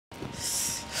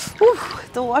Whew,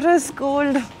 the water is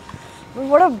cold. But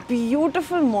what a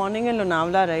beautiful morning in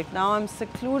Lonavala right now. I'm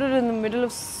secluded in the middle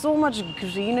of so much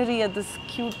greenery at this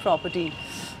cute property.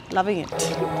 Loving it.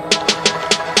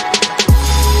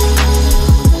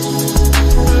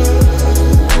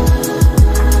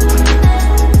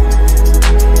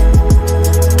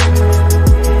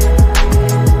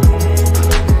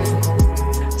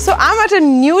 So I'm at a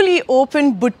newly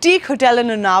opened boutique hotel in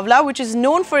Lonavala, which is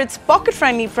known for its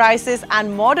pocket-friendly prices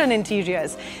and modern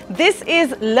interiors. This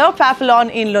is Le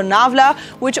Papillon in Lonavala,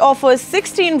 which offers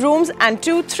 16 rooms and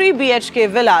 2 3 BHK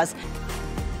villas.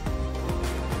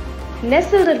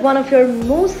 Nestled at one of your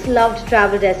most loved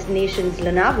travel destinations,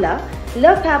 Lonavala,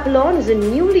 Le Papillon is a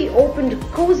newly opened,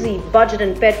 cozy, budget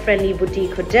and pet-friendly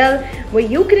boutique hotel where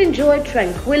you can enjoy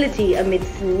tranquility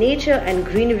amidst nature and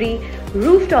greenery,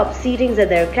 rooftop seatings at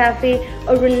their cafe,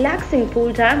 a relaxing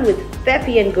pool time with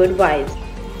peppy and good vibes.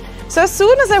 So as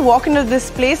soon as I walk into this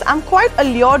place, I'm quite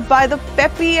allured by the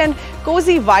peppy and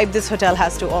cozy vibe this hotel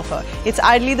has to offer. It's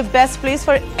ideally the best place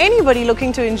for anybody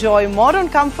looking to enjoy modern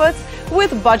comforts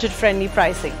with budget-friendly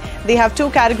pricing. They have 2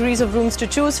 categories of rooms to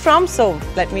choose from, so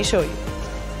let me show you.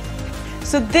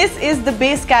 So this is the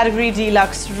base category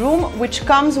deluxe room, which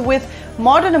comes with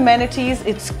modern amenities.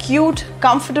 It's cute,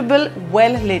 comfortable,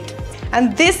 well lit.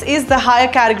 And this is the higher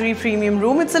category premium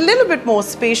room. It's a little bit more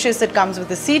spacious. It comes with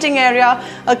a seating area,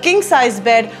 a king-size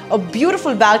bed, a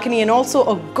beautiful balcony, and also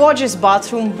a gorgeous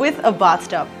bathroom with a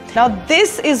bathtub. Now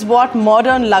this is what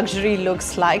modern luxury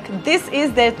looks like. This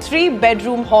is their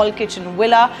 3-bedroom hall kitchen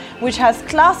villa, which has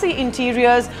classy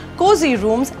interiors, cozy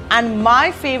rooms, and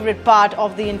my favorite part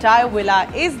of the entire villa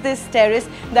is this terrace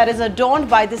that is adorned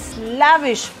by this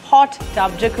lavish hot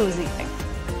tub jacuzzi.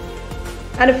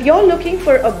 And if you're looking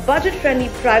for a budget-friendly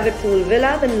private pool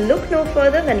villa, then look no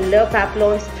further than Le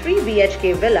Papillon's 3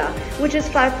 BHK villa, which is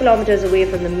 5 kilometers away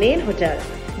from the main hotel.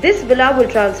 This villa will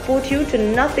transport you to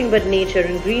nothing but nature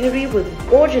and greenery with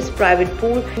gorgeous private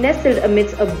pool nestled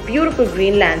amidst a beautiful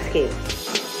green landscape.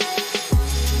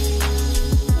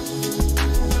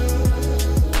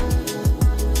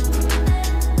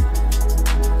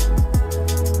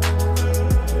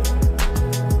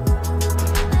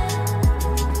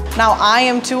 Now I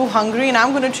am too hungry and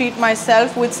I'm going to treat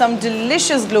myself with some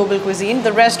delicious global cuisine.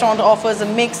 The restaurant offers a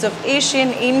mix of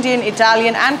Asian, Indian,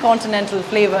 Italian and continental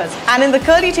flavors. And in the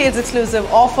Curly Tails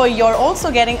exclusive offer, you're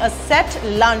also getting a set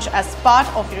lunch as part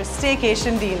of your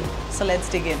staycation deal. So let's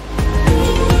dig in.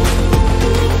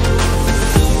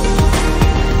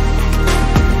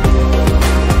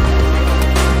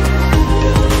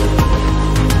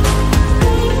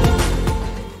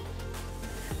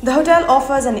 The hotel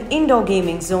offers an indoor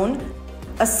gaming zone,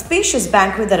 a spacious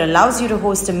banquet that allows you to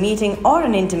host a meeting or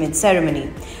an intimate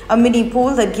ceremony, a mini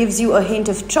pool that gives you a hint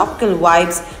of tropical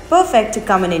vibes, perfect to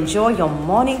come and enjoy your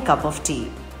morning cup of tea.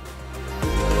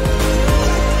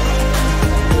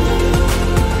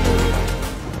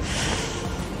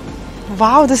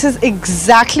 Wow, this is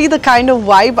exactly the kind of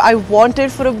vibe I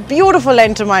wanted for a beautiful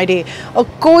end to my day. A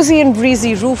cozy and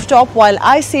breezy rooftop while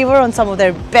I savor on some of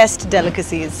their best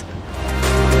delicacies.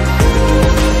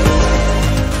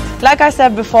 Like I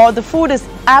said before, the food is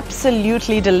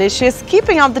absolutely delicious,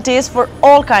 keeping up the taste for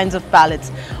all kinds of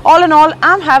palates. All in all,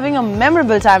 I'm having a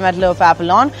memorable time at Le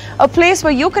Papillon, a place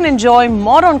where you can enjoy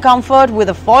modern comfort with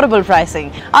affordable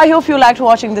pricing. I hope you liked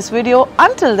watching this video.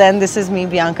 Until then, this is me,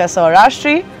 Bianca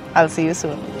Saurashtri. I'll see you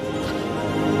soon.